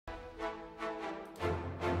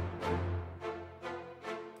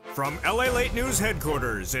From LALATE News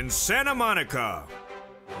Headquarters in Santa Monica,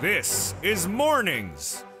 this is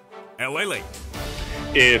Mornings LALATE.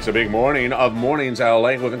 It's a big morning of Mornings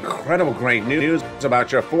LA with incredible great news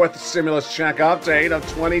about your fourth stimulus check update of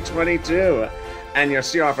 2022 and your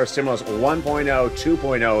CR for stimulus 1.0,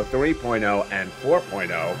 2.0, 3.0, and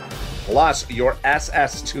 4.0, plus your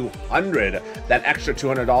SS200, that extra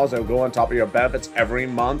 $200 that will go on top of your benefits every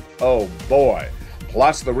month. Oh boy.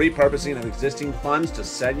 Plus the repurposing of existing funds to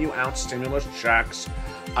send you out stimulus checks.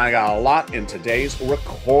 I got a lot in today's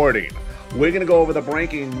recording. We're going to go over the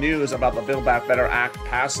breaking news about the Build Back Better Act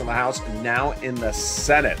passed in the House, now in the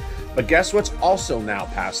Senate. But guess what's also now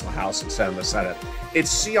passed in the House and in the Senate?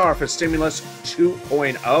 It's CR for Stimulus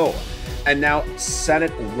 2.0. And now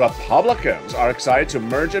Senate Republicans are excited to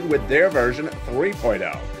merge it with their version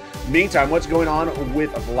 3.0. Meantime, what's going on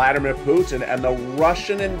with Vladimir Putin and the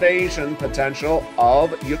Russian invasion potential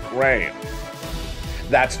of Ukraine?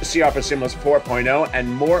 That's CR for Stimulus 4.0, and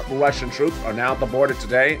more Russian troops are now at the border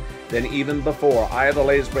today than even before. I have the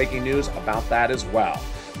latest breaking news about that as well.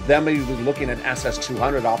 Then we'll be looking at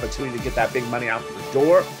SS200, opportunity to get that big money out the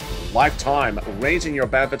door. Lifetime, raising your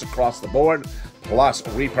benefits across the board, plus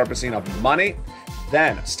repurposing of money.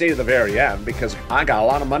 Then stay to the very end because I got a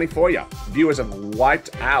lot of money for you. Viewers have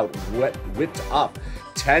whipped up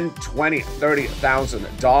 $10, $20,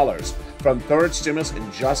 $30,000 from third stimulus in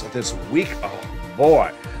just this week. Oh boy.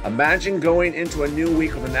 Imagine going into a new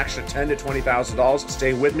week with an extra $10,000 to $20,000.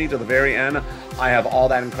 Stay with me to the very end. I have all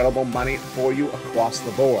that incredible money for you across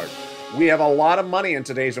the board. We have a lot of money in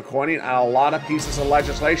today's recording and a lot of pieces of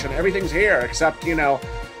legislation. Everything's here except,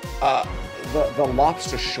 the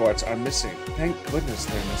lobster shorts are missing. Thank goodness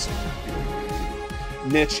they're missing.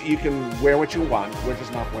 Mitch, you can wear what you want. We're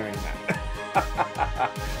just not wearing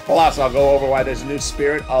that. Plus, I'll go over why there's a new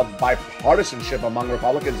spirit of bipartisanship among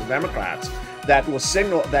Republicans and Democrats that will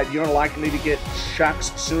signal that you're likely to get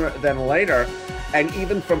checks sooner than later. And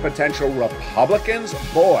even from potential Republicans,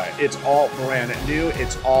 boy, it's all brand new.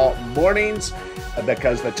 It's all mornings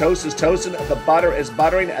because the toast is toasting, the butter is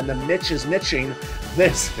buttering, and the Mitch is mitching.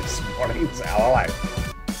 This is Mornings LA.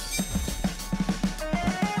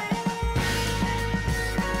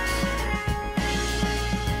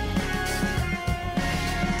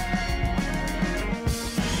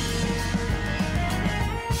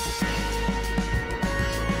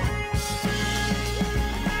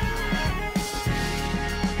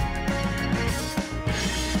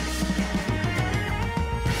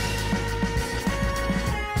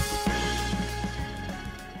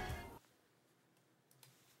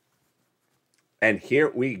 And here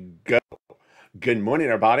we go. Good morning,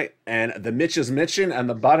 everybody. And the Mitch is mitching and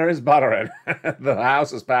the butter is buttering. The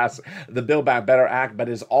House has passed the Build Back Better Act, but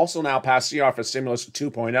is also now passed CR for Stimulus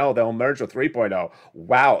 2.0. They'll merge with 3.0.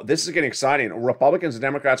 Wow, this is getting exciting. Republicans and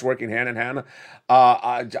Democrats working hand in hand.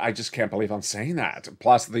 I just can't believe I'm saying that.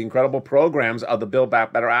 Plus, the incredible programs of the Build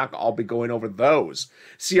Back Better Act, I'll be going over those.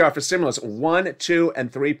 CR for Stimulus 1, 2,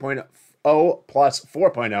 and 3.0 plus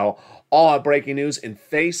 4.0. All breaking news in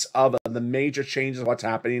face of the major changes of what's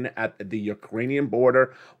happening at the Ukrainian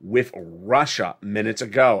border with Russia minutes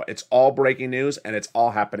ago. It's all breaking news, and it's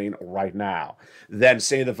all happening right now. Then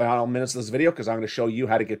stay in the final minutes of this video because I'm going to show you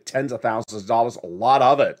how to get tens of thousands of dollars, a lot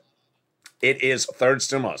of it. It is third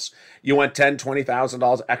stimulus. You want $10,000,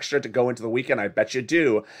 $20,000 extra to go into the weekend? I bet you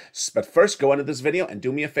do. But first, go into this video and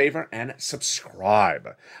do me a favor and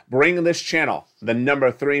subscribe. Bring this channel, the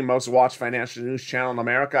number 3 most watched financial news channel in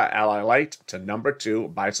America, LALATE, to number 2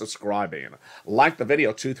 by subscribing. Like the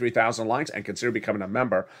video, 3,000 likes, and consider becoming a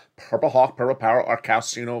member, Purple Hawk, Purple Power, or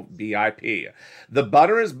Casino VIP. The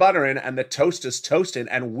butter is buttering and the toast is toasting,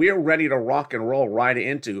 and we're ready to rock and roll right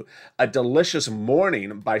into a delicious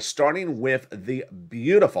morning by starting with the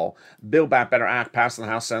beautiful Build Back Better Act passed in the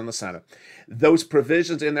House and the Senate. Those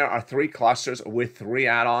provisions in there are 3 clusters with 3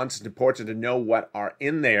 add-ons. It's important to know what are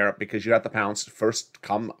in there because you have to pounce first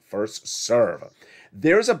come, first serve.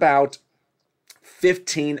 There's about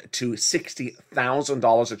 $15,000 to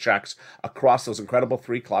 $60,000 of checks across those incredible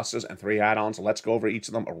 3 clusters and 3 add-ons. Let's go over each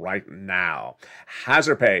of them right now.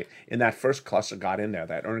 Hazard pay in that first cluster got in there,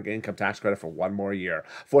 that earned income tax credit for 1 more year.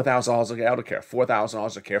 $4,000 of elder care,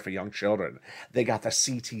 $4,000 of care for young children. They got the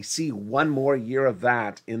CTC, 1 more year of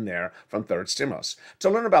that in there from third stimulus.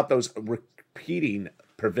 To learn about those repeating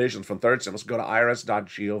provisions from third stimulus, go to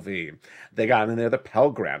irs.gov. They got in there the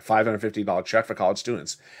Pell Grant, $550 check for college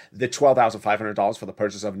students, the $12,500 for the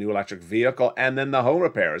purchase of a new electric vehicle, and then the home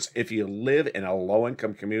repairs. If you live in a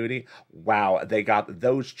low-income community, wow, they got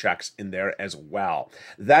those checks in there as well.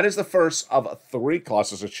 That is the first of 3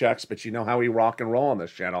 clusters of checks, but you know how we rock and roll on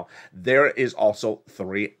this channel. There is also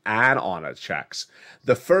 3 add-on checks.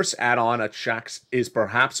 The first add-on checks is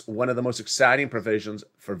perhaps one of the most exciting provisions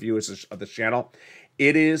for viewers of this channel.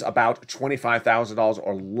 It is about $25,000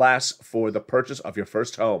 or less for the purchase of your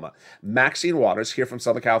first home. Maxine Waters here from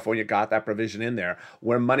Southern California got that provision in there,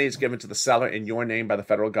 where money is given to the seller in your name by the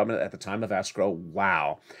federal government at the time of escrow.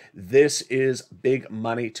 Wow. This is big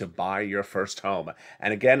money to buy your first home.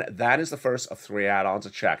 And again, that is the first of 3 add-ons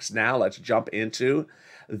of checks. Now let's jump into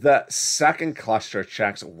the second cluster of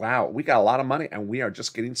checks. Wow, we got a lot of money, and we are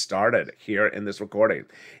just getting started here in this recording.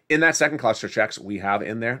 In that second cluster of checks, we have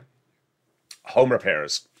in there home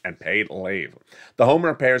repairs and paid leave. The home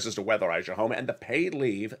repairs is to weatherize your home, and the paid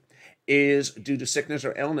leave is due to sickness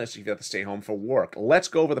or illness. You got to stay home for work. Let's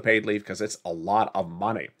go over the paid leave because it's a lot of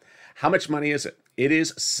money. How much money is it? It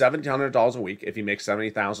is $1,700 a week if you make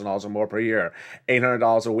 $70,000 or more per year.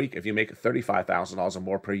 $800 a week if you make $35,000 or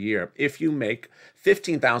more per year. If you make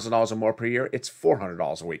 $15,000 or more per year, it's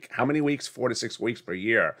 $400 a week. How many weeks? 4 to 6 weeks per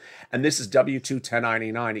year. And this is W-2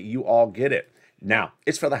 1099. You all get it. Now,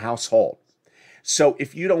 it's for the household. So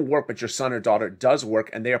if you don't work, but your son or daughter does work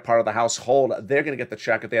and they are part of the household, they're going to get the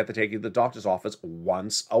check if they have to take you to the doctor's office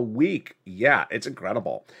once a week. Yeah, it's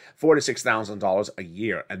incredible. $4,000 to $6,000 a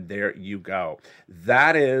year. And there you go.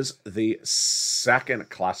 That is the second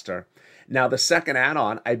cluster. Now, the second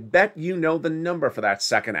add-on, I bet you know the number for that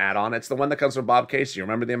second add-on. It's the one that comes from Bob Casey. You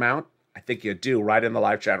remember the amount? I think you do, right in the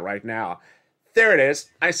live chat right now. There it is.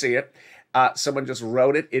 I see it. Someone just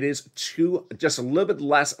wrote it. It is just a little bit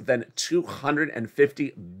less than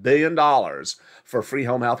 $250 billion for free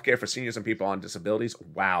home health care for seniors and people on disabilities.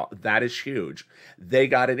 Wow, that is huge. They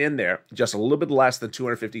got it in there. Just a little bit less than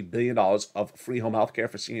 $250 billion of free home health care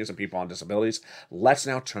for seniors and people on disabilities. Let's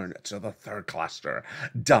now turn to the third cluster.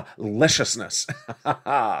 Deliciousness.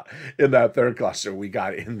 In that third cluster, we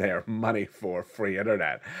got in there money for free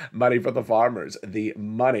internet, money for the farmers, the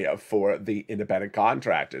money for the independent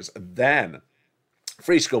contractors. Then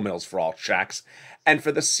free school meals for all checks. And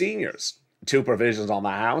for the seniors, 2 provisions on the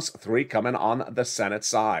House, 3 coming on the Senate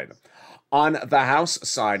side. On the House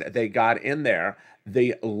side, they got in there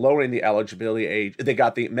the lowering the eligibility age. They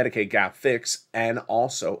got the Medicaid gap fix and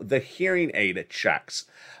also the hearing aid checks.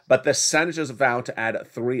 But the senators vowed to add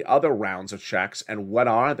 3 other rounds of checks. And what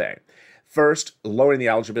are they? First, lowering the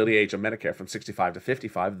eligibility age of Medicare from 65 to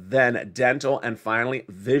 55, then dental, and finally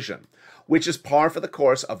vision, which is par for the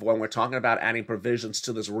course of when we're talking about adding provisions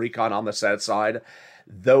to this recon on the Senate side.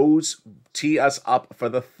 Those tee us up for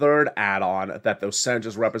the third add-on that those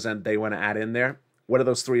senators represent they want to add in there. What are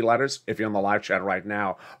those 3 letters? If you're on the live chat right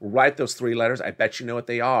now, write those 3 letters. I bet you know what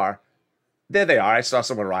they are. There they are. I saw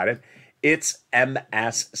someone write it. It's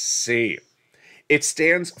MSC. It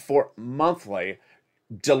stands for monthly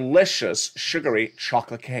delicious sugary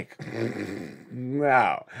chocolate cake.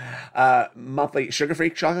 No. Monthly sugar-free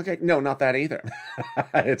chocolate cake? No, not that either.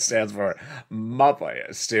 It stands for monthly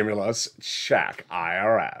stimulus check,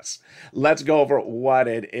 IRS. Let's go over what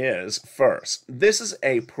it is first. This is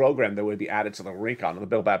a program that would be added to the recon of the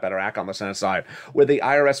Build Back Better Act on the Senate side, where the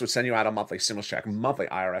IRS would send you out a monthly stimulus check, monthly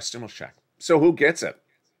IRS stimulus check. So who gets it?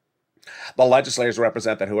 The legislators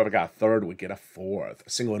represent that whoever got a third would get a fourth.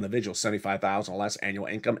 Single individual, $75,000 or less annual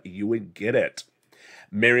income, you would get it.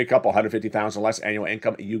 Married couple, $150,000 or less annual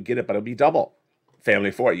income, you get it, but it'll be double. Family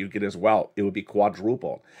of 4, you get it as well. It would be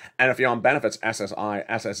quadrupled. And if you're on benefits, SSI,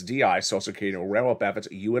 SSDI, Social Security, or railroad benefits,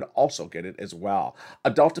 you would also get it as well.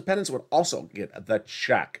 Adult dependents would also get the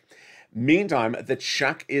check. Meantime, the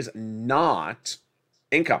check is not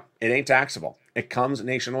income. It ain't taxable. It comes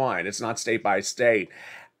nationwide. It's not state by state.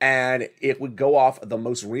 And it would go off the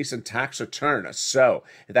most recent tax return. So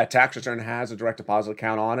if that tax return has a direct deposit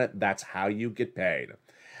account on it, that's how you get paid.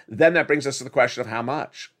 Then that brings us to the question of how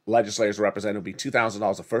much. Legislators represent it will be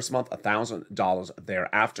 $2,000 the first month, $1,000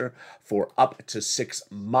 thereafter for up to 6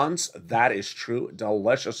 months. That is true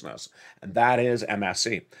deliciousness. And that is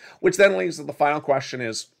MSC. Which then leads to the final question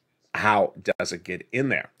is, how does it get in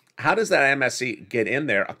there? How does that MSC get in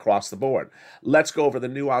there across the board? Let's go over the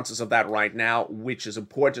nuances of that right now, which is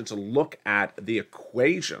important to look at the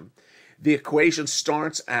equation. The equation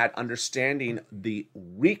starts at understanding the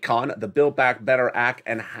recon, the Build Back Better Act,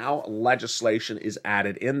 and how legislation is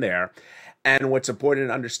added in there. And what's important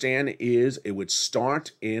to understand is it would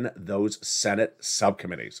start in those Senate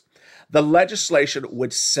subcommittees. The legislation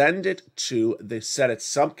would send it to the Senate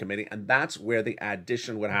subcommittee, and that's where the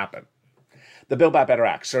addition would happen. The Build Back Better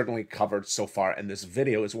Act, certainly covered so far in this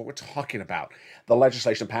video, is what we're talking about. The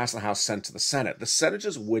legislation passed in the House, sent to the Senate. The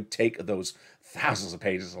senators would take those thousands of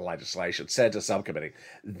pages of legislation, send it to subcommittee,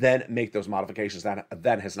 then make those modifications.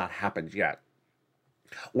 That has not happened yet.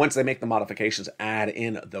 Once they make the modifications, add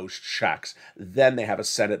in those checks, then they have a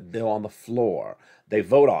Senate bill on the floor. They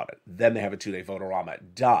vote on it. Then they have a 2-day vote-a-rama.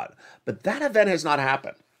 Done. But that event has not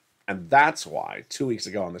happened. And that's why 2 weeks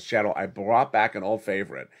ago on this channel, I brought back an old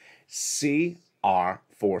favorite, CR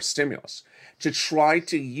for stimulus, to try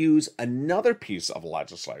to use another piece of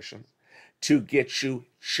legislation to get you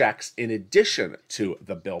checks in addition to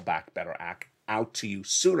the Build Back Better Act out to you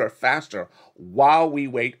sooner, faster, while we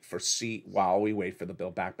wait for the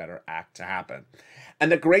Build Back Better Act to happen. And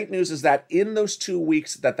the great news is that in those 2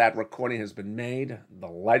 weeks that recording has been made, the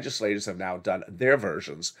legislators have now done their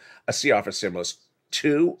versions, a CR for stimulus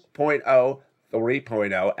 2.0,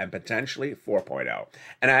 3.0, and potentially 4.0.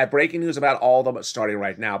 And I have breaking news about all of them starting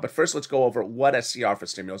right now. But first, let's go over what a CR for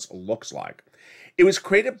stimulus looks like. It was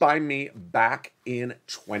created by me back in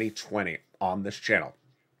 2020 on this channel.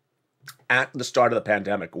 At the start of the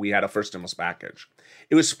pandemic, we had a first stimulus package.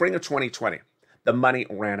 It was spring of 2020. The money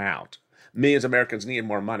ran out. Millions of Americans needed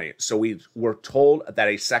more money, so we were told that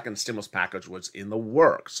a second stimulus package was in the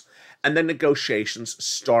works. And then negotiations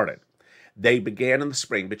started. They began in the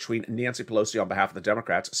spring between Nancy Pelosi on behalf of the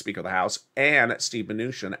Democrats, Speaker of the House, and Steve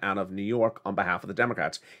Mnuchin out of New York on behalf of the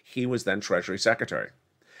Democrats. He was then Treasury Secretary.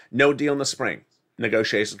 No deal in the spring.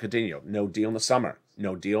 Negotiations continue. No deal in the summer.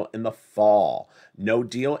 No deal in the fall. No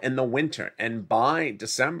deal in the winter. And by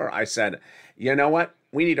December, I said, you know what?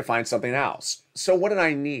 We need to find something else. So what did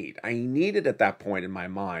I need? I needed at that point in my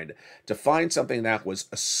mind to find something that was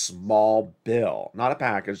a small bill, not a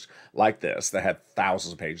package like this that had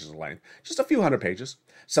thousands of pages of length, just a few hundred pages,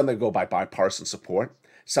 something to go by bipartisan support,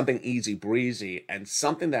 something easy breezy, and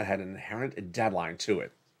something that had an inherent deadline to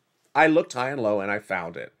it. I looked high and low and I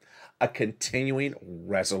found it. A continuing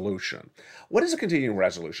resolution. What is a continuing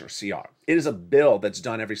resolution, or CR? It is a bill that's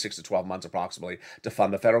done every 6 to 12 months approximately to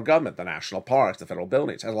fund the federal government, the national parks, the federal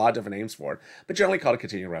buildings. It has a lot of different names for it, but generally called a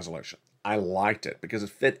continuing resolution. I liked it because it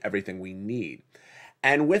fit everything we need.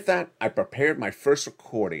 And with that, I prepared my first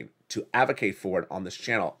recording to advocate for it on this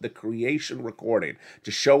channel, the creation recording, to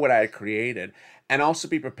show what I had created and also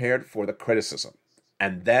be prepared for the criticism.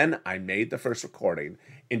 And then I made the first recording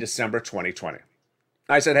in December 2020.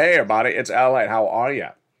 I said, hey, everybody, it's LALATE. How are you?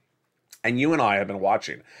 And you and I have been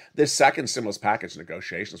watching this second stimulus package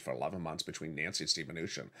negotiations for 11 months between Nancy and Steve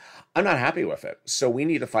Mnuchin. I'm not happy with it, so we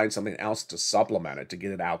need to find something else to supplement it, to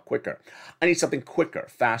get it out quicker. I need something quicker,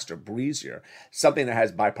 faster, breezier, something that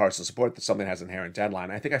has bipartisan support, something that has an inherent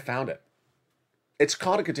deadline. I think I found it. It's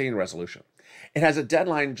called a continuing resolution. It has a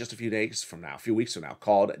deadline just a few days from now, a few weeks from now,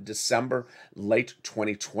 called December late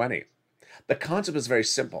 2020. The concept is very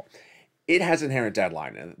simple. It has an inherent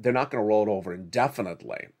deadline, and they're not going to roll it over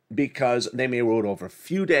indefinitely because they may roll it over a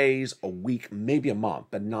few days, a week, maybe a month,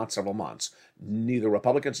 but not several months. Neither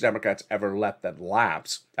Republicans or Democrats ever let that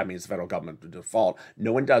lapse. That means the federal government would default.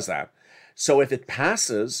 No one does that. So if it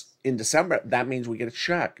passes in December, that means we get a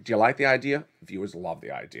check. Do you like the idea? Viewers love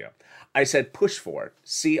the idea. I said push for it,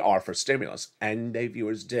 CR for stimulus, and the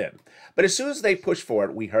viewers did. But as soon as they pushed for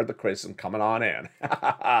it, we heard the criticism coming on in.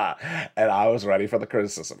 And I was ready for the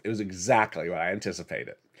criticism. It was exactly what I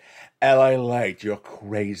anticipated. LALATE, you're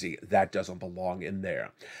crazy. That doesn't belong in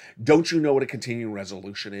there. Don't you know what a continuing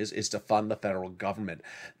resolution is? It's to fund the federal government.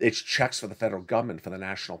 It's checks for the federal government, for the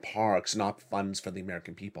national parks, not funds for the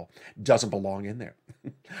American people. Doesn't belong in there.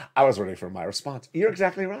 I was ready for my response. You're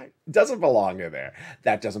exactly right. Doesn't belong in there.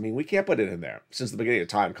 That doesn't mean we can't put it in there. Since the beginning of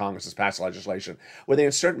time, Congress has passed legislation where they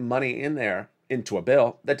insert money in there into a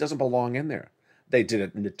bill that doesn't belong in there. They did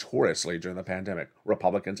it notoriously during the pandemic,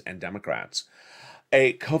 Republicans and Democrats.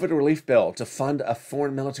 A COVID relief bill to fund a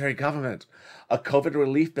foreign military government, a COVID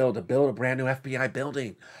relief bill to build a brand new FBI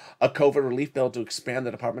building, a COVID relief bill to expand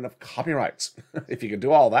the Department of Copyrights. If you could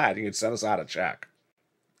do all that, you could send us out a check.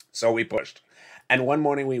 So we pushed. And one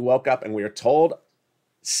morning we woke up and we were told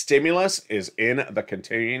stimulus is in the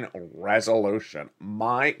continuing resolution.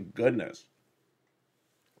 My goodness.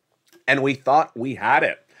 And we thought we had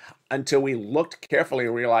it until we looked carefully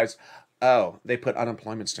and realized, oh, they put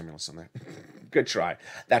unemployment stimulus in there. Good try.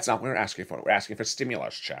 That's not what we're asking for. We're asking for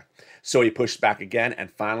stimulus check. So he pushed back again, and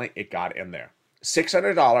finally it got in there.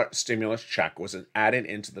 $600 stimulus check was added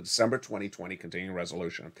into the December 2020 continuing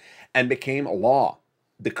resolution and became a law.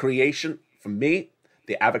 The creation from me,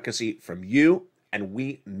 the advocacy from you, and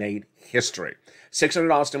we made history.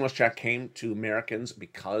 $600 stimulus check came to Americans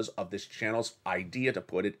because of this channel's idea to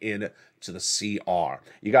put it in to the CR.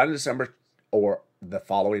 You got it in December or the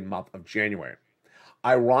following month of January.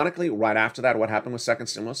 Ironically, right after that, what happened with second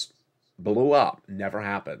stimulus? Blew up. Never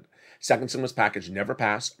happened. Second stimulus package never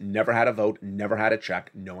passed, never had a vote, never had a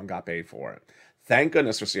check. No one got paid for it. Thank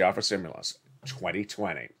goodness for CR for stimulus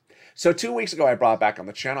 2020. So 2 weeks ago, I brought it back on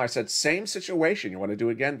the channel. I said, same situation. You want to do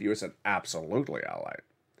it again? Viewers said, absolutely, LA.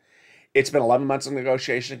 It's been 11 months of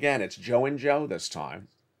negotiation again. It's Joe and Joe this time.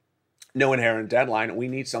 No inherent deadline. We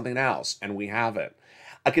need something else, and we have it.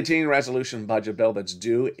 A continuing resolution budget bill that's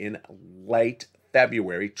due in late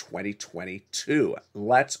February 2022.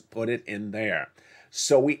 Let's put it in there.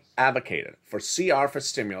 So we advocated for CR for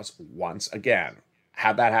stimulus once again.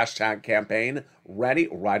 Have that hashtag campaign ready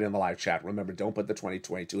right in the live chat. Remember, don't put the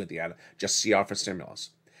 2022 at the end, just CR for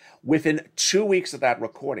stimulus. Within 2 weeks of that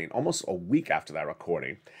recording, almost a week after that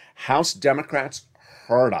recording, House Democrats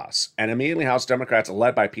heard us. And immediately House Democrats,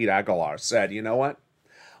 led by Pete Aguilar, said, you know what?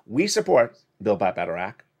 We support Build Back Better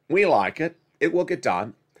Act. We like it. It will get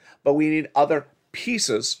done. But we need other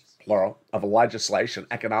pieces, plural, of legislation,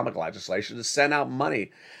 economic legislation, to send out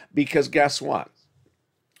money. Because guess what?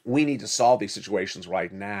 We need to solve these situations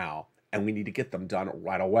right now, and we need to get them done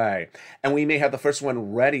right away. And we may have the first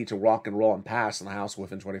one ready to rock and roll and pass in the House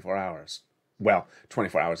within 24 hours. Well,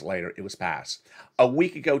 24 hours later, it was passed. A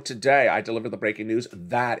week ago today, I delivered the breaking news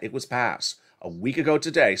that it was passed. A week ago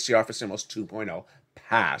today, CR for Stimulus 2.0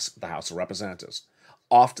 passed the House of Representatives.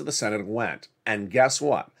 Off to the Senate it went. And guess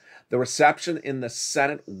what? The reception in the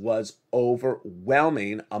Senate was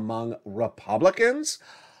overwhelming among Republicans.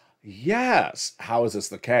 Yes. How is this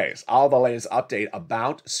the case? All the latest update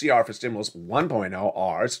about CR for Stimulus 1.0,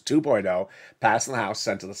 ours, 2.0, passed in the House,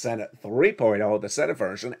 sent to the Senate, 3.0, the Senate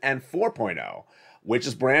version, and 4.0, which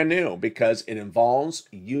is brand new because it involves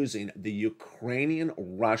using the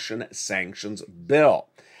Ukrainian-Russian sanctions bill.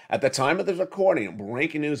 At the time of the recording,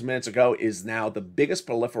 breaking news minutes ago, is now the biggest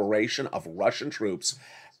proliferation of Russian troops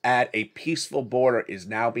at a peaceful border is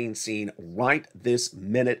now being seen right this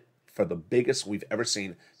minute, for the biggest we've ever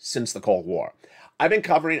seen since the Cold War. I've been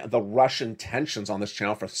covering the Russian tensions on this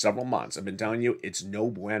channel for several months. I've been telling you it's no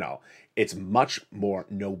bueno. It's much more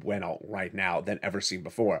no bueno right now than ever seen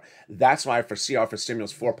before. That's why for CR for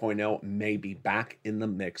Stimulus 4.0 may be back in the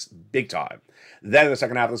mix big time. Then in the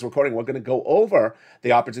second half of this recording, we're going to go over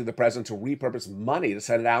the opportunity of the president to repurpose money to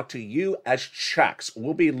send it out to you as checks.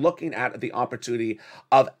 We'll be looking at the opportunity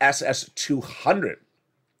of SS200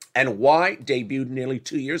 and why debuted nearly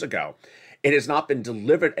 2 years ago. It has not been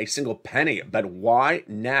delivered a single penny, but why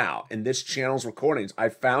now? In this channel's recordings, I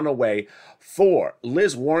found a way for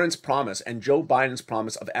Liz Warren's promise and Joe Biden's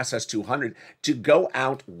promise of SS200 to go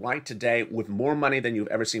out right today with more money than you've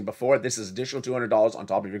ever seen before. This is additional $200 on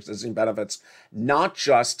top of your existing benefits, not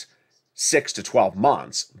just 6 to 12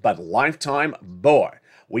 months, but lifetime. Boy,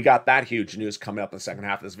 we got that huge news coming up in the second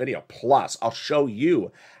half of this video. Plus, I'll show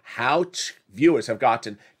you how viewers have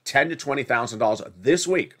gotten $10,000 to $20,000 this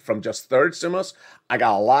week from just third stimulus. I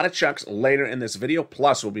got a lot of checks later in this video.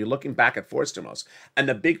 Plus, we'll be looking back at fourth stimulus. And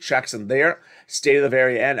the big checks in there, stay to the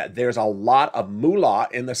very end. There's a lot of moolah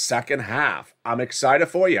in the second half. I'm excited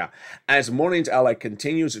for you. As Mornings LA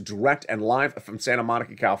continues direct and live from Santa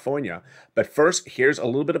Monica, California. But first, here's a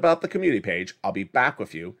little bit about the community page. I'll be back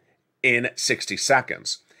with you in 60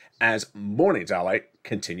 seconds as Mornings LA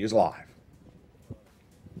continues live.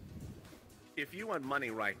 If you want money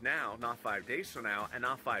right now, not 5 days from now, and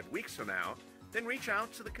not 5 weeks from now, then reach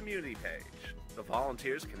out to the community page. The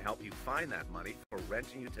volunteers can help you find that money for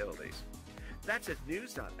rent and utilities. That's at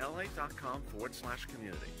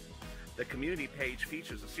news.la.com/community. The community page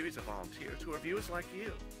features a series of volunteers who are viewers like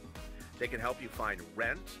you. They can help you find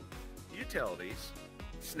rent, utilities,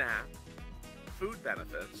 SNAP, food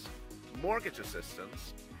benefits, mortgage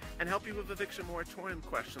assistance, and help you with eviction moratorium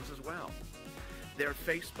questions as well. Their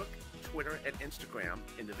Facebook, Twitter, and Instagram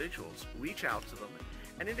individuals reach out to them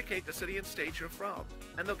and indicate the city and state you're from,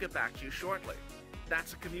 and they'll get back to you shortly.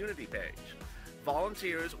 That's a community page.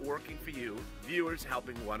 Volunteers working for you, viewers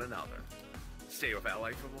helping one another. Stay with LA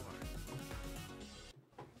for more.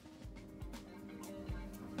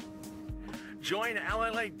 Join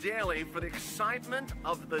LALATE Daily for the excitement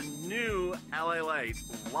of the new LALATE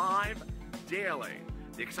live daily.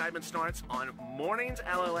 The excitement starts on Mornings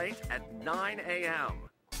LALATE at 9 a.m.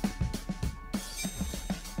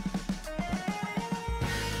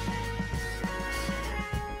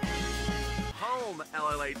 Home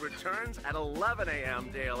LALATE returns at 11 a.m.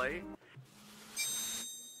 daily.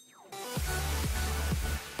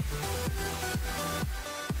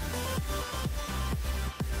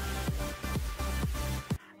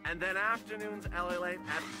 then afternoons LALATE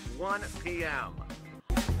at 1 p.m.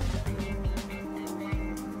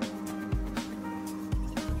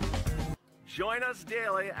 Join us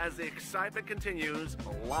daily as the excitement continues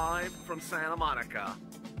live from Santa Monica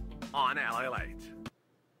on LALATE.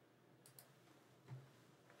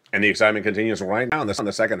 And the excitement continues right now on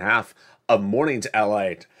the second half of Mornings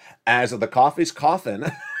LALATE. As the coffee's coughing,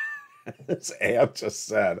 as Am just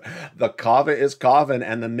said, the coffee is coughing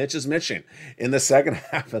and the Mitch is mitching. In the second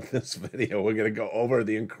half of this video, we're going to go over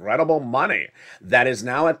the incredible money that is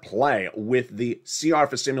now at play with the CR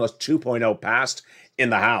for Stimulus 2.0 passed in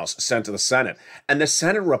the House, sent to the Senate. And the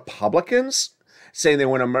Senate Republicans saying they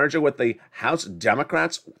want to merge it with the House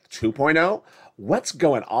Democrats 2.0. What's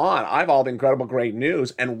going on? I have all the incredible great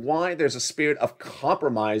news and why there's a spirit of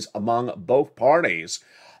compromise among both parties.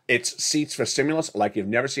 It's seats for stimulus like you've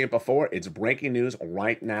never seen it before. It's breaking news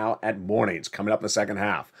right now at Mornings, coming up in the second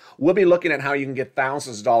half. We'll be looking at how you can get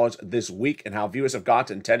thousands of dollars this week and how viewers have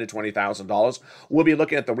gotten $10,000 to $20,000. We'll be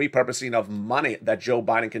looking at the repurposing of money that Joe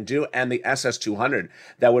Biden can do and the SS200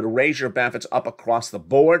 that would raise your benefits up across the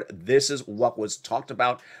board. This is what was talked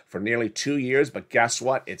about for nearly 2 years, but guess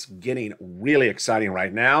what? It's getting really exciting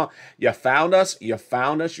right now. You found us,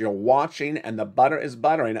 you're watching, and the butter is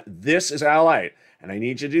buttering. This is LALATE. And I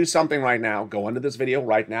need you to do something right now. Go under this video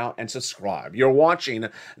right now and subscribe. You're watching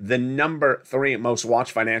the number 3 most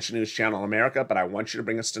watched financial news channel in America, but I want you to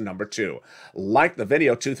bring us to number 2. Like the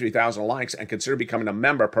video, 3,000 likes, and consider becoming a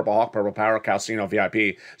member, Purple Hawk, Purple Power, Calcino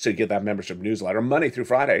VIP, so you get that membership newsletter Monday through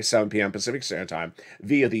Friday, 7 p.m. Pacific Standard Time,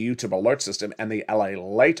 via the YouTube alert system and the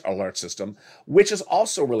LALATE alert system, which is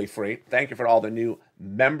also really free. Thank you for all the new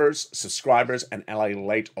members, subscribers, and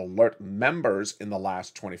LALATE alert members in the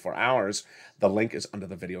last 24 hours. The link is under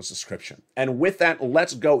the video's description. And with that,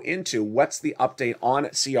 let's go into what's the update on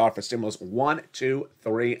CR for Stimulus 1, 2,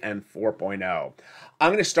 3, and 4.0. I'm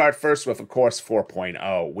going to start first with, of course,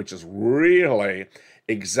 4.0, which is really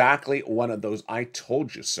exactly one of those I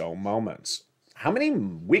told you so moments. How many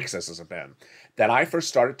weeks has it been that I first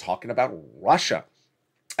started talking about Russia?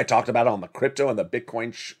 I talked about it on the crypto and the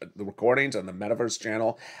Bitcoin the recordings and the Metaverse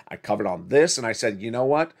channel. I covered on this, and I said, you know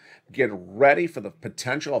what? Get ready for the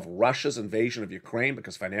potential of Russia's invasion of Ukraine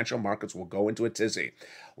because financial markets will go into a tizzy.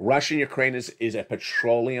 Russia and Ukraine is a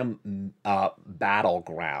petroleum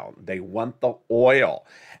battleground. They want the oil.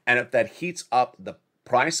 And if that heats up, the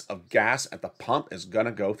price of gas at the pump is going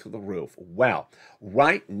to go through the roof. Well,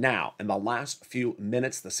 right now, in the last few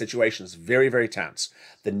minutes, the situation is very, very tense.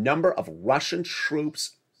 The number of Russian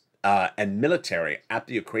troops and military at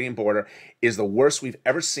the Ukrainian border is the worst we've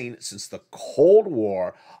ever seen since the Cold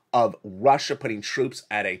War of Russia putting troops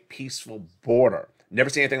at a peaceful border.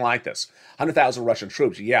 Never seen anything like this. 100,000 Russian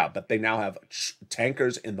troops, yeah, but they now have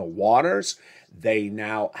tankers in the waters. They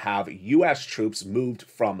now have U.S. troops moved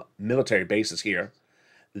from military bases here,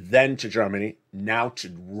 then to Germany, now to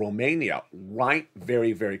Romania, right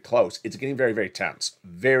very, very close. It's getting very, very tense.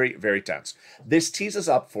 Very, very tense. This teases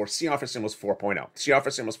up for CR for Stimulus 4.0. CR for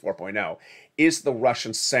Stimulus 4.0 is the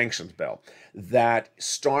Russian sanctions bill that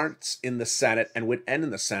starts in the Senate and would end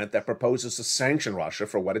in the Senate that proposes to sanction Russia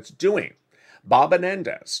for what it's doing. Bob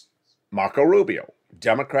Menendez, Marco Rubio,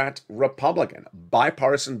 Democrat, Republican,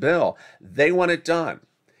 bipartisan bill. They want it done.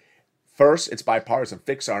 First, it's bipartisan.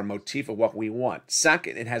 Fix our motif of what we want.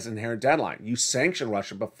 Second, it has an inherent deadline. You sanction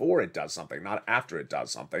Russia before it does something, not after it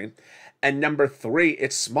does something. And number 3,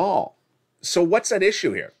 it's small. So what's at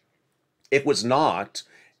issue here? It was not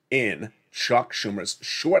in Chuck Schumer's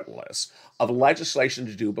short list of legislation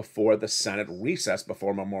to do before the Senate recess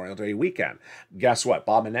before Memorial Day weekend. Guess what?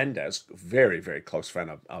 Bob Menendez, very, very close friend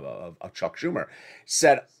of Chuck Schumer,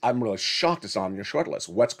 said, I'm really shocked it's on your short list.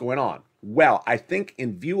 What's going on? Well, I think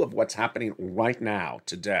in view of what's happening right now,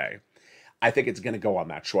 today, I think it's going to go on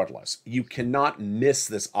that short list. You cannot miss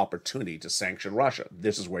this opportunity to sanction Russia.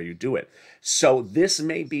 This is where you do it. So this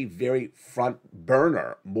may be very front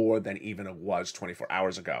burner more than even it was 24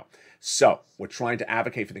 hours ago. So we're trying to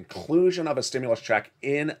advocate for the inclusion of a stimulus check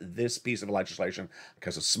in this piece of legislation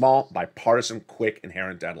because it's small, bipartisan, quick,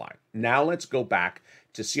 inherent deadline. Now let's go back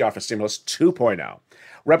to CR for Stimulus 2.0.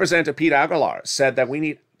 Representative Pete Aguilar said that we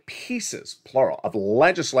need pieces, plural, of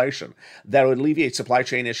legislation that would alleviate supply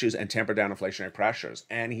chain issues and tamper down inflationary pressures.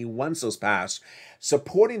 And he wants those passed,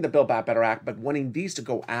 supporting the Build Back Better Act, but wanting these to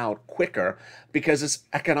go out quicker because it's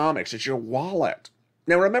economics, it's your wallet.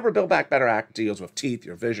 Now, remember, Build Back Better Act deals with teeth,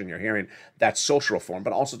 your vision, your hearing, that's social reform,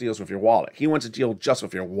 but also deals with your wallet. He wants to deal just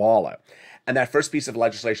with your wallet. And that first piece of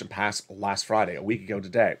legislation passed last Friday, a week ago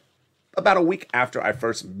today, about a week after I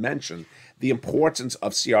first mentioned the importance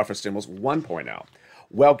of CR for Stimulus 1.0.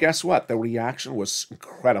 Well, guess what? The reaction was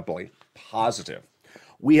incredibly positive.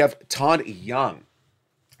 We have Todd Young,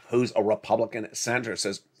 who's a Republican senator,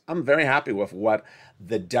 says, I'm very happy with what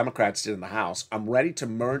the Democrats did in the House. I'm ready to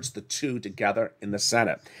merge the two together in the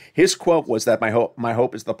Senate. His quote was that my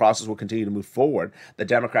hope is the process will continue to move forward. The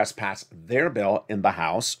Democrats pass their bill in the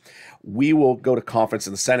House. We will go to conference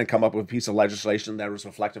in the Senate, come up with a piece of legislation that is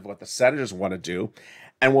reflective of what the senators want to do,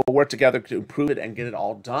 and we'll work together to improve it and get it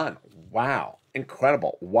all done. Wow.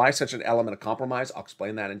 Incredible. Why such an element of compromise? I'll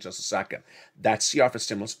explain that in just a second. That's CR for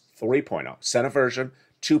Stimulus 3.0. Senate version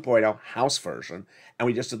 2.0, House version, and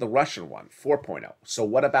we just did the Russian one, 4.0. So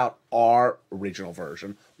what about our original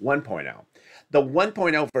version, 1.0? The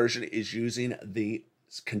 1.0 version is using the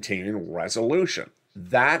continuing resolution.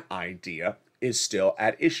 That idea is still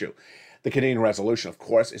at issue. The continuing resolution, of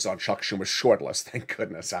course, is on Chuck Schumer's short list. Thank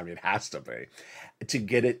goodness. I mean, it has to be, to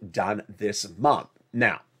get it done this month.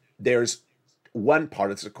 Now, there's one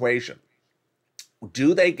part of this equation.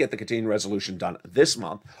 Do they get the continuing resolution done this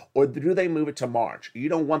month, or do they move it to March? You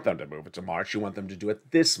don't want them to move it to March. You want them to do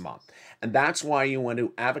it this month. And that's why you want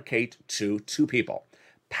to advocate to two people,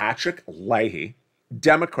 Patrick Leahy,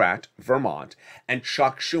 Democrat, Vermont, and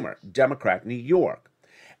Chuck Schumer, Democrat, New York.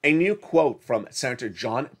 A new quote from Senator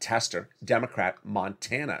John Tester, Democrat,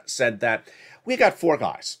 Montana, said that we got four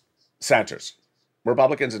guys, senators,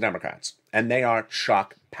 Republicans and Democrats, and they are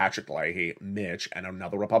Chuck, Patrick Leahy, Mitch, and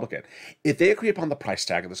another Republican. If they agree upon the price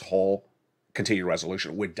tag of this whole continued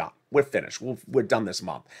resolution, we're done. We're finished. We're done this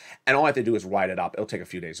month. And all I have to do is write it up. It'll take a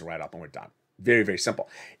few days to write up, and we're done. Very, very simple.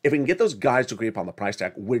 If we can get those guys to agree upon the price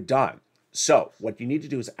tag, we're done. So what you need to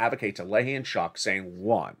do is advocate to Leahy and Chuck, saying,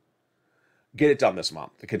 one, get it done this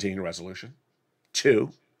month, the continued resolution.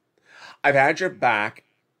 Two, I've had your back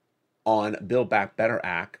on Build Back Better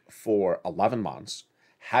Act for 11 months,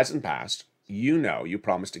 hasn't passed. You know, you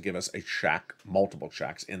promised to give us a check, multiple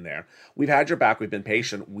checks in there. We've had your back. We've been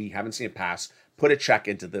patient. We haven't seen it pass. Put a check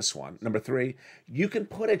into this one. Number three, you can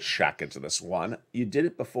put a check into this one. You did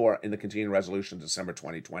it before in the continuing resolution in December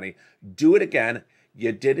 2020. Do it again.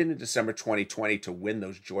 You did it in December 2020 to win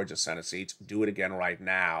those Georgia Senate seats. Do it again right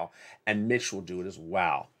now. And Mitch will do it as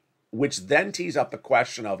well. Which then tees up the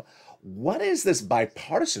question of, what is this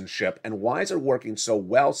bipartisanship and why is it working so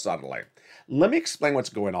well suddenly? Let me explain what's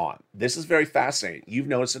going on. This is very fascinating. You've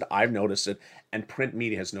noticed it, I've noticed it, and print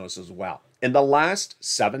media has noticed as well. In the last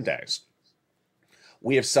 7 days,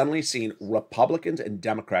 we have suddenly seen Republicans and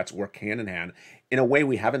Democrats work hand in hand in a way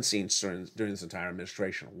we haven't seen during this entire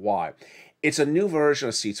administration. Why? It's a new version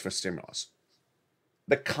of seats for stimulus.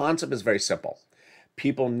 The concept is very simple.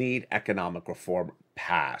 People need economic reform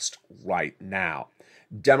passed right now.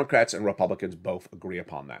 Democrats and Republicans both agree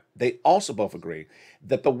upon that. They also both agree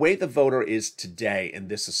that the way the voter is today in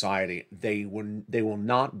this society, they will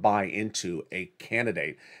not buy into a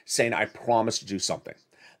candidate saying, I promise to do something.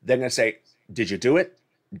 They're going to say, did you do it?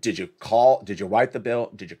 Did you call? Did you write the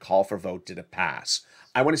bill? Did you call for a vote? Did it pass?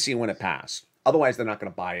 I want to see when it passed. Otherwise, they're not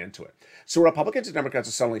going to buy into it. So Republicans and Democrats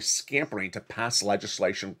are suddenly scampering to pass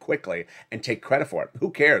legislation quickly and take credit for it.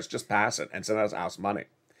 Who cares? Just pass it and send us house money.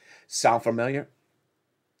 Sound familiar?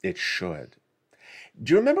 It should.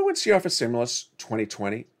 Do you remember when CR for Stimulus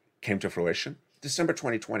 2020 came to fruition? December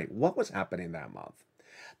 2020. What was happening that month?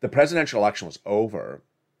 The presidential election was over.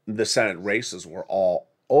 The Senate races were all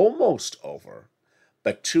almost over,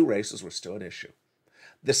 but two races were still at issue.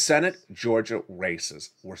 The Senate Georgia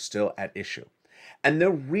races were still at issue. And the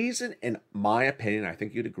reason, in my opinion, I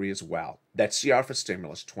think you'd agree as well, that CR for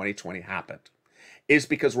Stimulus 2020 happened is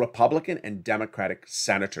because Republican and Democratic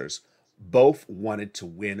senators both wanted to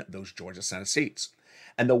win those Georgia Senate seats.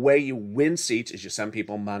 And the way you win seats is you send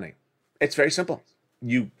people money. It's very simple.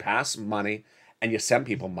 You pass money and you send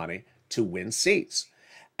people money to win seats.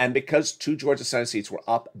 And because two Georgia Senate seats were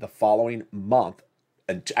up the following month,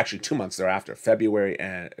 and actually 2 months thereafter, February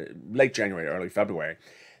and late January, early February,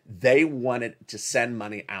 they wanted to send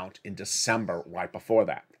money out in December right before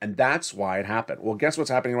that. And that's why it happened. Well, guess what's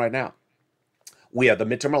happening right now? We have the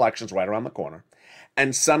midterm elections right around the corner.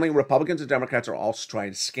 And suddenly Republicans and Democrats are all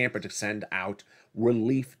trying to scamper to send out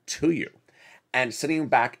relief to you. And sitting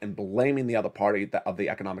back and blaming the other party of the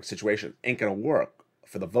economic situation ain't going to work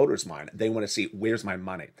for the voters' mind. They want to see, where's my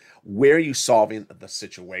money? Where are you solving the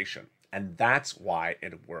situation? And that's why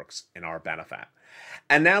it works in our benefit.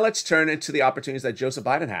 And now let's turn into the opportunities that Joseph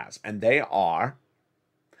Biden has. And they are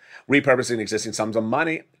repurposing existing sums of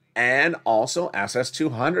money and also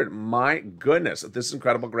SS200. My goodness, this is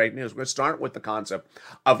incredible, great news. We're going to start with the concept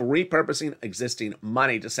of repurposing existing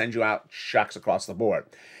money to send you out checks across the board.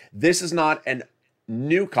 This is not a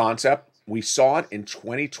new concept. We saw it in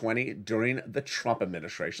 2020 during the Trump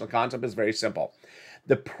administration. The concept is very simple.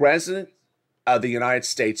 The president of the United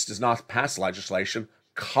States does not pass legislation.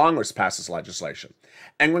 Congress passes legislation.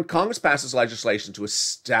 And when Congress passes legislation to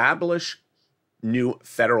establish new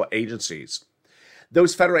federal agencies,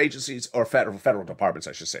 those federal agencies, or federal departments,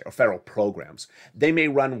 I should say, or federal programs, they may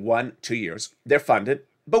run 1-2 years. They're funded.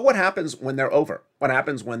 But what happens when they're over? What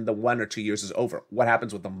happens when the 1 or 2 years is over? What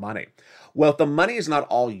happens with the money? Well, if the money is not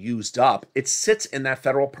all used up, it sits in that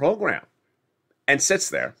federal program and sits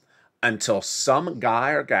there until some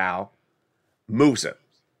guy or gal moves it.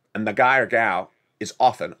 And the guy or gal is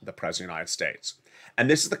often the President of the United States. And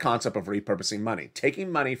this is the concept of repurposing money,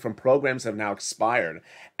 taking money from programs that have now expired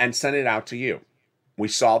and sending it out to you. We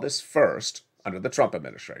saw this first under the Trump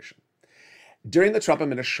administration. During the Trump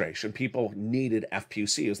administration, people needed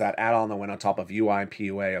FPC. It was that add-on that went on top of UI and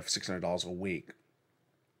PUA of $600 a week.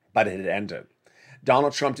 But it had ended.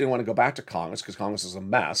 Donald Trump didn't want to go back to Congress because Congress is a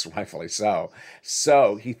mess, rightfully so.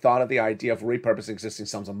 So he thought of the idea of repurposing existing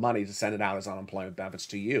sums of money to send it out as unemployment benefits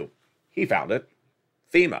to you. He found it.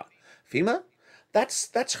 FEMA. FEMA?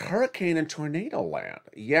 That's hurricane and tornado land.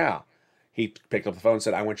 Yeah. He picked up the phone and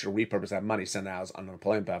said, I want you to repurpose that money, send it out as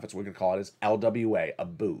unemployment benefits. We're going to call it as LWA, a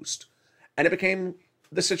boost. And it became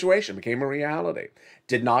the situation, became a reality.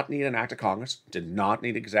 Did not need an act of Congress, did not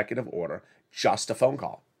need executive order, just a phone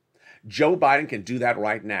call. Joe Biden can do that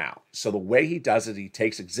right now. So the way he does it, he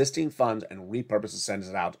takes existing funds and repurposes, sends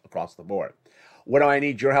it out across the board. What do I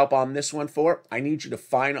need your help on this one for? I need you to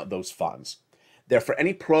find those funds. They're for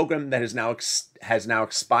any program that has now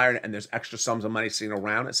expired and there's extra sums of money sitting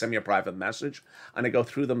around it. Send me a private message. I'm going to go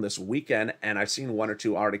through them this weekend, and I've seen 1 or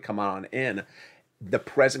 2 already come on in. The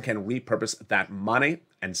president can repurpose that money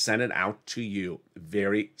and send it out to you.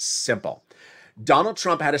 Very simple. Donald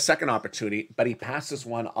Trump had a second opportunity, but he passed this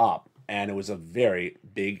one up, and it was a very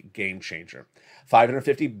big game changer.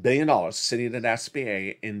 $550 billion sitting at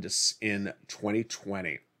SBA in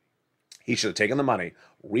 2020. He should have taken the money,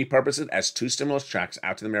 repurposed it as 2 stimulus checks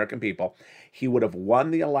out to the American people. He would have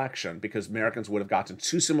won the election because Americans would have gotten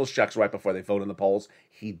 2 stimulus checks right before they voted in the polls.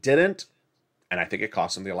 He didn't. And I think it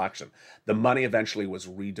cost him the election. The money eventually was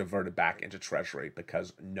rediverted back into Treasury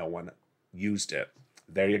because no one used it.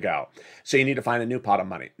 There you go. So you need to find a new pot of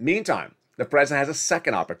money. Meantime, the president has a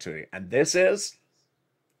second opportunity, and this is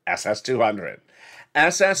SS200.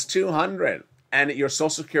 SS200 and your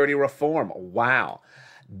Social Security reform. Wow.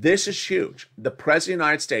 This is huge. The President of the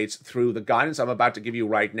United States, through the guidance I'm about to give you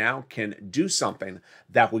right now, can do something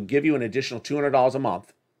that would give you an additional $200 a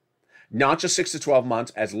month. Not just 6 to 12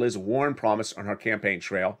 months, as Liz Warren promised on her campaign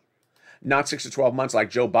trail. Not 6 to 12 months like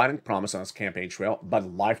Joe Biden promised on his campaign trail,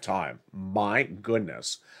 but lifetime. My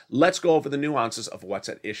goodness. Let's go over the nuances of what's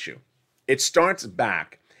at issue. It starts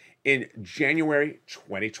back in January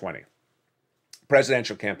 2020.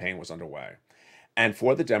 Presidential campaign was underway. And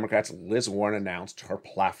for the Democrats, Liz Warren announced her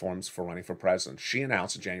platforms for running for president. She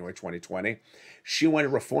announced in January 2020, she wanted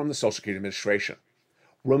to reform the Social Security Administration,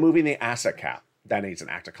 removing the asset cap. That needs an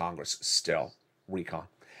act of Congress still, recon.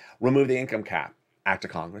 Remove the income cap, act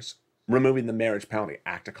of Congress. Removing the marriage penalty,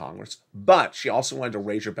 act of Congress. But she also wanted to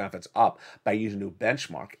raise your benefits up by using a new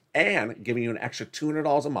benchmark and giving you an extra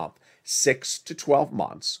 $200 a month, 6 to 12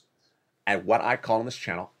 months, at what I call on this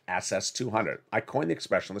channel, SS200. I coined the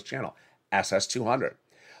expression on this channel, SS200.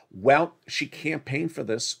 Well, she campaigned for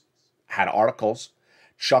this, had articles.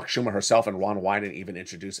 Chuck Schumer herself and Ron Wyden even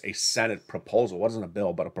introduced a Senate proposal. It wasn't a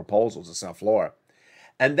bill, but a proposal to the Senate floor.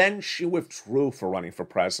 And then she withdrew for running for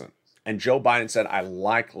president. And Joe Biden said, I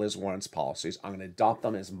like Liz Warren's policies. I'm going to adopt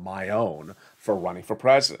them as my own for running for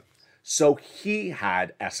president. So he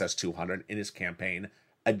had SS200 in his campaign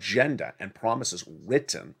agenda and promises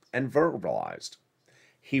written and verbalized.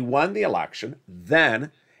 He won the election.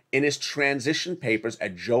 Then, in his transition papers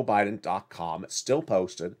at joebiden.com, still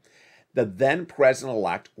posted, the then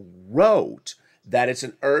president-elect wrote that it's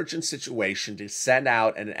an urgent situation to send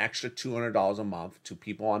out an extra $200 a month to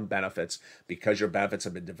people on benefits because your benefits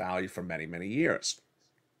have been devalued for many, many years.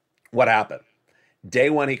 What happened? Day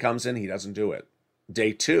 1, he comes in, he doesn't do it.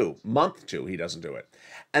 Day 2, month 2, he doesn't do it.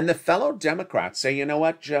 And the fellow Democrats say, you know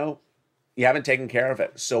what, Joe? You haven't taken care of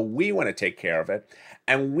it. So we want to take care of it.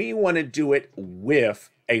 And we want to do it with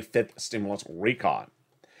a 5th stimulus recon.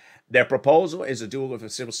 Their proposal is to do it with a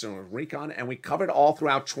civil stimulus recon, and we covered all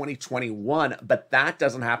throughout 2021, but that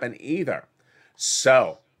doesn't happen either.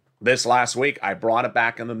 So this last week, I brought it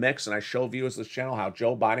back in the mix, and I show viewers of this channel how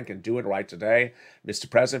Joe Biden can do it right today. Mr.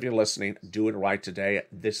 President, if you're listening, do it right today.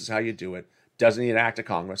 This is how you do it. Doesn't need an act of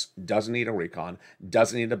Congress, doesn't need a recon,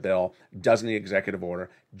 doesn't need a bill, doesn't need executive order,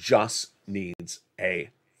 just needs a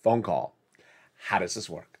phone call. How does this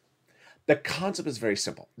work? The concept is very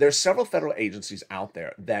simple. There are several federal agencies out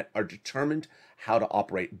there that are determined how to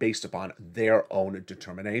operate based upon their own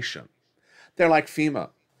determination. They're like FEMA,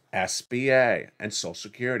 SBA, and Social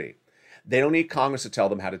Security. They don't need Congress to tell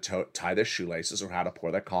them how to tie their shoelaces or how to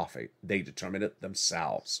pour their coffee. They determine it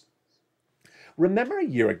themselves. Remember a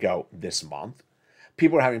year ago this month,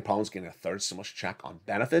 people were having problems getting a third stimulus check on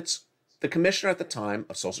benefits? The commissioner at the time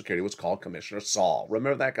of Social Security was called Commissioner Saul.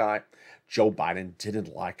 Remember that guy? Joe Biden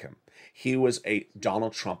didn't like him. He was a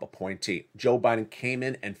Donald Trump appointee. Joe Biden came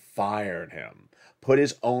in and fired him, put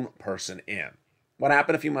his own person in. What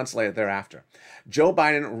happened a few months later thereafter? Joe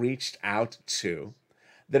Biden reached out to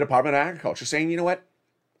the Department of Agriculture saying, you know what?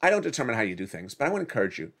 I don't determine how you do things, but I would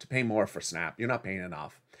encourage you to pay more for SNAP. You're not paying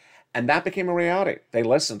enough. And that became a reality. They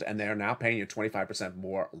listened, and they are now paying you 25%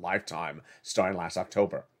 more lifetime starting last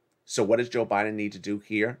October. So what does Joe Biden need to do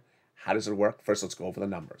here? How does it work? First, let's go over the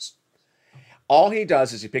numbers. All he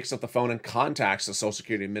does is he picks up the phone and contacts the Social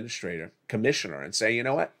Security commissioner and say, you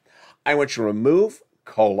know what? I want you to remove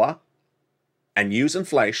COLA and use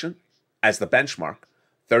inflation as the benchmark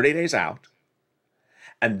 30 days out.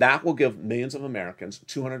 And that will give millions of Americans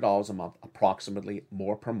 $200 a month, approximately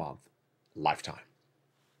more per month, lifetime.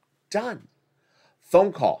 Done.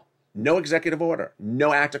 Phone call. No executive order.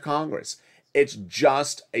 No act of Congress. It's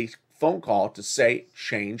just a phone call to say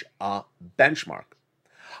change a benchmark.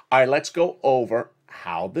 All right, let's go over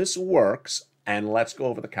how this works and let's go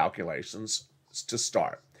over the calculations to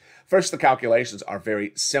start. First, the calculations are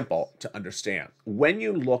very simple to understand. When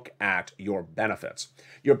you look at your benefits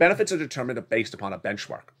are determined based upon a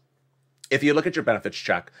benchmark. If you look at your benefits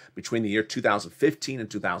check between the year 2015 and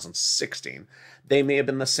 2016, they may have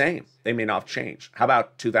been the same. They may not have changed. How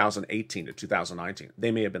about 2018 to 2019?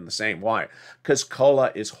 They may have been the same. Why? Because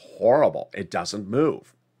COLA is horrible. It doesn't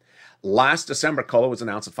move. Last December, COLA was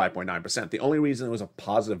announced at 5.9%. The only reason it was a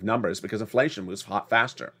positive number is because inflation moves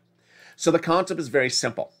faster. So the concept is very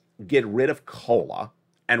simple. Get rid of COLA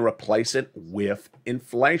and replace it with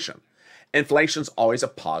inflation. Inflation's always a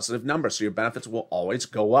positive number, so your benefits will always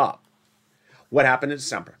go up. What happened in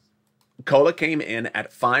December? COLA came in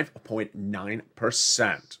at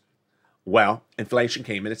 5.9%. Well, inflation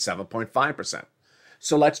came in at 7.5%.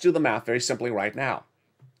 So let's do the math very simply right now.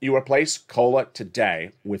 You replace COLA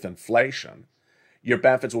today with inflation, your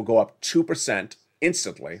benefits will go up 2%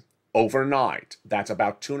 instantly overnight. That's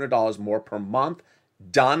about $200 more per month.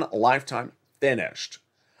 Done, lifetime, finished.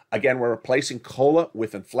 Again, we're replacing COLA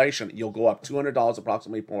with inflation. You'll go up $200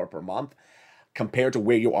 approximately more per month compared to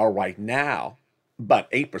where you are right now, but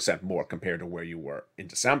 8% more compared to where you were in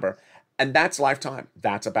December. And that's lifetime.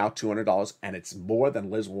 That's about $200, and it's more than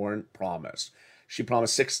Liz Warren promised. She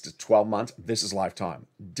promised 6 to 12 months. This is lifetime.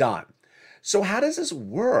 Done. So how does this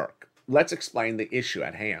work? Let's explain the issue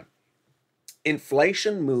at hand.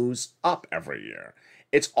 Inflation moves up every year.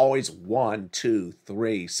 It's always 1, 2,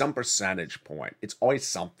 3, some percentage point. It's always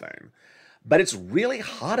something. But it's really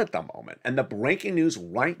hot at the moment. And the breaking news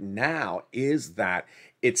right now is that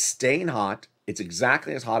it's staying hot. It's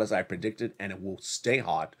exactly as hot as I predicted, and it will stay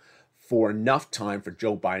hot for enough time for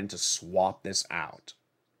Joe Biden to swap this out.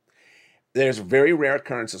 There's very rare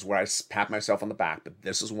occurrences where I pat myself on the back, but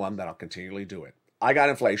this is one that I'll continually do it. I got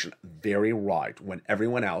inflation very right when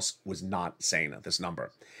everyone else was not saying this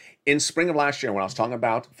number. In spring of last year, when I was talking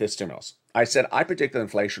about fifth stimulus, I said I predict that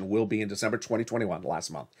inflation will be in December 2021,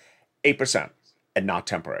 last month, 8% and not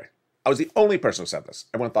temporary. I was the only person who said this.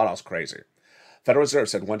 Everyone thought I was crazy. Federal Reserve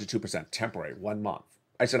said 1 to 2% temporary, 1 month.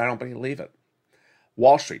 I said, I don't believe it.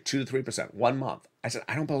 Wall Street, 2 to 3%, 1 month. I said,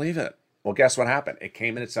 I don't believe it. Well, guess what happened? It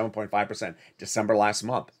came in at 7.5% December last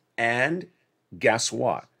month. And guess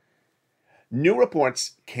what? New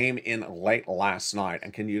reports came in late last night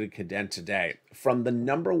and continued today from the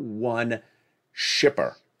number one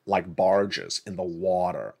shipper, like barges in the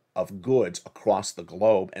water, of goods across the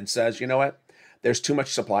globe, and says, you know what? There's too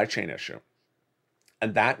much supply chain issue.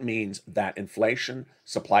 And that means that inflation,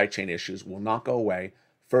 supply chain issues will not go away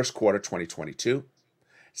first quarter 2022.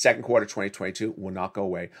 Second quarter 2022 will not go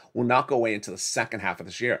away. Will not go away into the second half of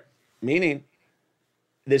this year. Meaning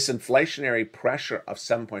this inflationary pressure of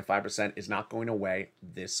 7.5% is not going away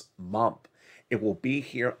this month. It will be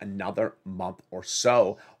here another month or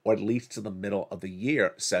so, or at least to the middle of the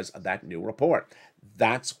year, says that new report.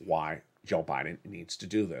 That's why Joe Biden needs to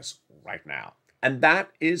do this right now. And that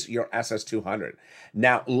is your SS200.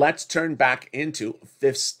 Now, let's turn back into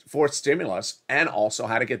fourth stimulus and also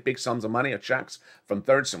how to get big sums of money or checks from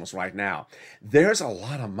third stimulus right now. There's a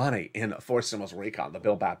lot of money in fourth stimulus recon, the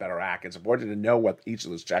Build Back Better Act. It's important to know what each of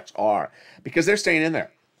those checks are because they're staying in there.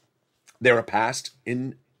 They were passed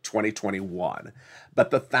in 2021, but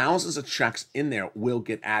the thousands of checks in there will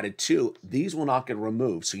get added too. These will not get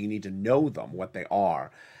removed, so you need to know them, what they are.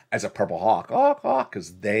 as a purple hawk,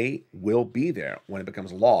 because they will be there when it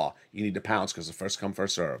becomes law. You need to pounce because the first come,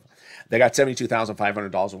 first serve. They got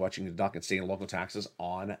 $72,500 of what you can deduct in state and local taxes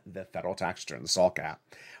on the federal tax return, the SALT cap,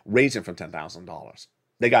 raising from $10,000.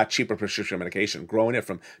 They got cheaper prescription medication, growing it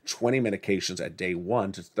from 20 medications at day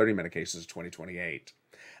 1 to 30 medications in 2028.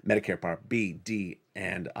 Medicare Part B, D,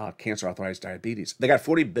 and cancer-authorized diabetes. They got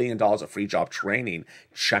 $40 billion of free job training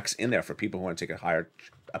checks in there for people who want to take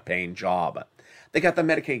a paying job. They got the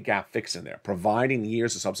Medicaid gap fix in there, providing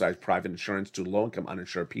years of subsidized private insurance to low-income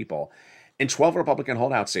uninsured people. In 12 Republican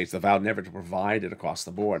holdout states, they vowed never to provide it across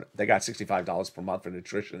the board. They got $65 per month for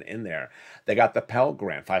nutrition in there. They got the Pell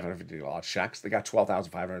Grant, $550 checks. They got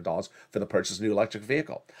 $12,500 for the purchase of a new electric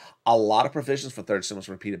vehicle. A lot of provisions for third stimulus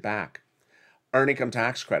repeated back. Earned income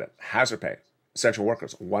tax credit, hazard pay, essential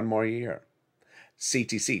workers, 1 more year.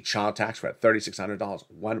 CTC, child tax credit, $3,600,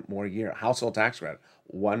 1 more year. Household tax credit,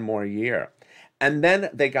 1 more year. And then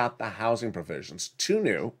they got the housing provisions, 2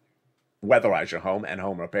 new, weatherize your home and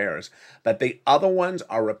home repairs, but the other ones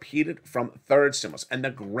are repeated from third stimulus. And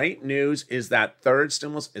the great news is that third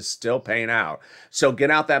stimulus is still paying out. So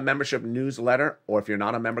get out that membership newsletter, or if you're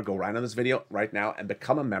not a member, go right on this video right now and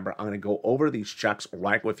become a member. I'm going to go over these checks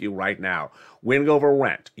right with you right now. We're going to go over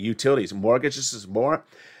rent, utilities, mortgages, is more.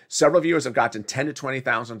 Several viewers have gotten $10,000 to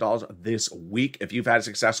 $20,000 this week. If you've had a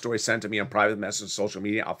success story, send to me on private message, social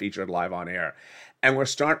media. I'll feature it live on air. And we'll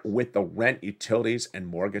start with the rent, utilities, and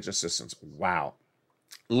mortgage assistance. Wow.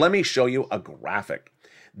 Let me show you a graphic.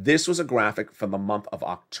 This was a graphic for the month of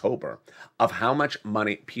October of how much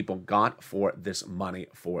money people got for this money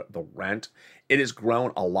for the rent. It has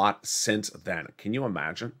grown a lot since then. Can you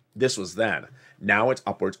imagine? This was then. Now it's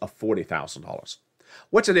upwards of $40,000.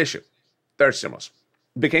 What's at issue? Third stimulus.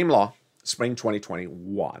 Became law spring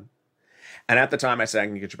 2021. And at the time, I said I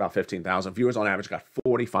can get you about $15,000. Viewers on average got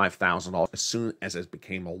 $45,000 as soon as it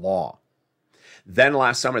became a law. Then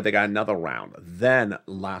last summer, they got another round. Then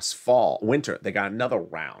last fall, winter, they got another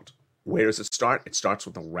round. Where does it start? It starts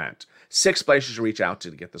with the rent. 6 places you reach out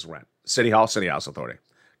to get this rent. City Hall, City House Authority.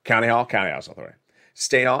 County Hall, County House Authority.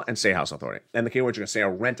 State Hall and State House Authority. And the keywords you're going to say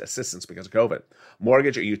are rent assistance because of COVID.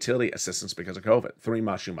 Mortgage or utility assistance because of COVID. 3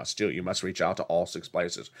 musts you must do. You must reach out to all 6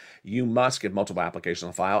 places. You must get multiple applications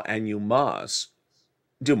on file, and you must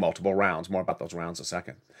do multiple rounds. More about those rounds in a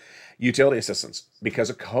second. Utility assistance because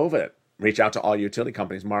of COVID. Reach out to all utility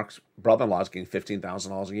companies. Mark's brother-in-law is getting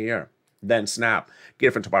 $15,000 a year. Then SNAP. Get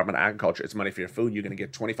it from Department of Agriculture. It's money for your food. You're going to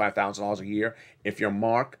get $25,000 a year. If you're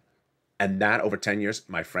Mark, and that over 10 years,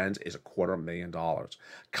 my friends, is $250,000.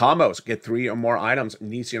 Combos, get 3 or more items.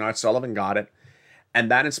 Nisi and Art Sullivan got it.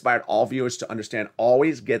 And that inspired all viewers to understand,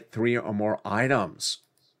 always get 3 or more items.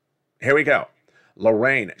 Here we go.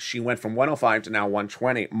 Lorraine, she went from 105 to now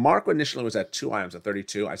 120. Mark initially was at 2 items at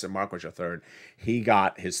 32. I said, Mark was your third. He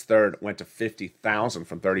got his third, went to 50,000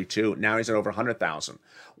 from 32. Now he's at over 100,000,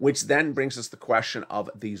 which then brings us the question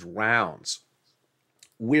of these rounds.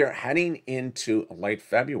 We're heading into late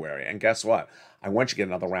February, and guess what? I want you to get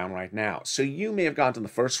another round right now. So you may have gone to the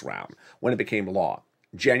first round when it became law,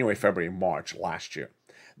 January, February, March last year.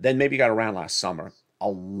 Then maybe you got a round last summer. A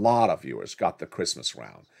lot of viewers got the Christmas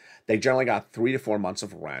round. They generally got 3 to 4 months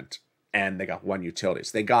of rent, and they got 1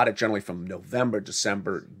 utilities. They got it generally from November,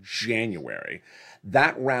 December, January.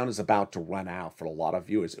 That round is about to run out for a lot of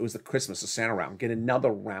viewers. It was the Christmas, the Santa round. Get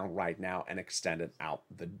another round right now and extend it out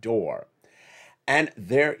the door. And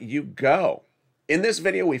there you go. In this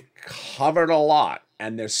video, we've covered a lot,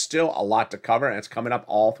 and there's still a lot to cover, and it's coming up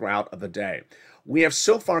all throughout the day. We have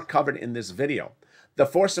so far covered in this video the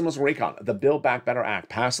 4 stimulus recon, the Build Back Better Act,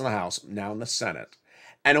 passed in the House, now in the Senate,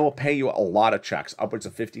 and it will pay you a lot of checks, upwards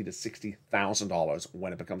of $50,000 to $60,000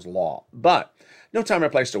 when it becomes law. But no time or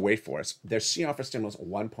place to wait for us. There's CR for Stimulus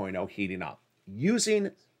 1.0 heating up,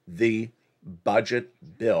 using the budget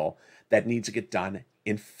bill that needs to get done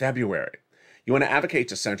in February. You want to advocate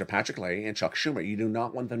to Senator Patrick Leahy and Chuck Schumer. You do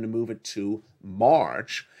not want them to move it to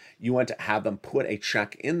March. You want to have them put a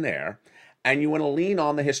check in there. And you want to lean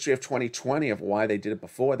on the history of 2020 of why they did it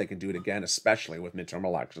before. They can do it again, especially with midterm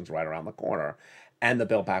elections right around the corner. And the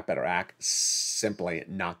Build Back Better Act simply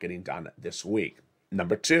not getting done this week.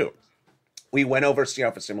 Number 2, we went over CR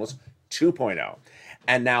for Stimulus 2.0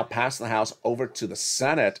 and now passed the House over to the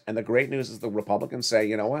Senate. And the great news is the Republicans say,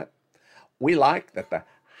 you know what? We like that the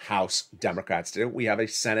House Democrats do. We have a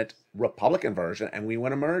Senate Republican version, and we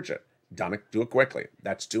want to merge it. Do it quickly.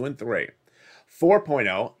 That's 2 and 3.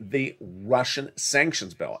 4.0, the Russian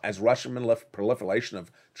sanctions bill, as Russian proliferation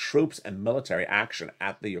of troops and military action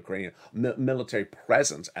at the Ukrainian, military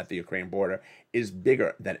presence at the Ukrainian border is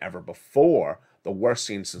bigger than ever before, the worst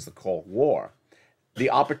seen since the Cold War. The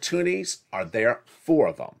opportunities are there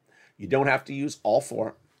for them. You don't have to use all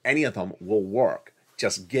 4. Any of them will work.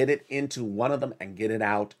 Just get it into one of them and get it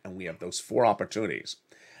out, and we have those 4 opportunities.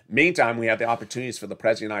 Meantime, we have the opportunities for the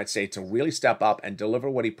President of the United States to really step up and deliver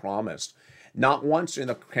what he promised. Not once during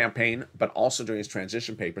the campaign, but also during his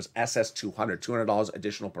transition papers, SS200, $200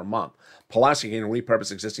 additional per month. Plus, you can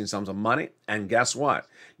repurpose existing sums of money. And guess what?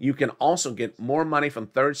 You can also get more money from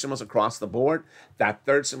third stimulus across the board. That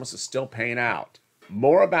third stimulus is still paying out.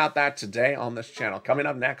 More about that today on this channel. Coming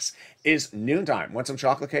up next is Noontime. Want some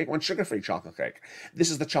chocolate cake? Want sugar-free chocolate cake? This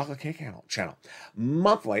is the Chocolate Cake channel.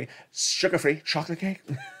 Monthly sugar-free chocolate cake.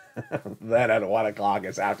 Then at 1 o'clock,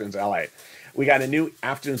 it's Afternoons LA. We got a new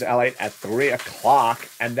Afternoons LA at 3 o'clock,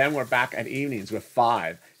 and then we're back at evenings with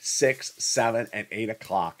 5, 6, 7, and 8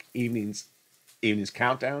 o'clock. Evenings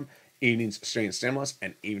countdown, evenings straight stimulus,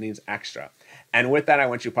 and evenings extra. And with that, I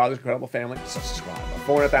want you part of this incredible family, so subscribe.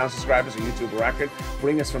 400,000 subscribers, a YouTube record,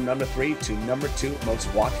 bring us from number 3 to number 2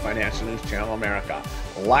 most watched financial news channel in America.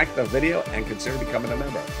 Like the video and consider becoming a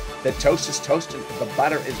member. The toast is toasting, the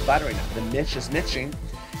butter is buttering, the mitch is mitching,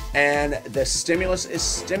 and the stimulus is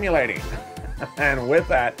stimulating. And with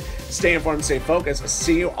that, stay informed, stay focused.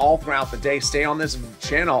 See you all throughout the day. Stay on this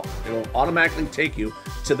channel. It will automatically take you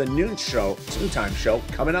to the noontime show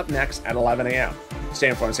coming up next at 11 a.m. Stay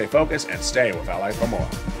informed, stay focused, and stay with LA for more.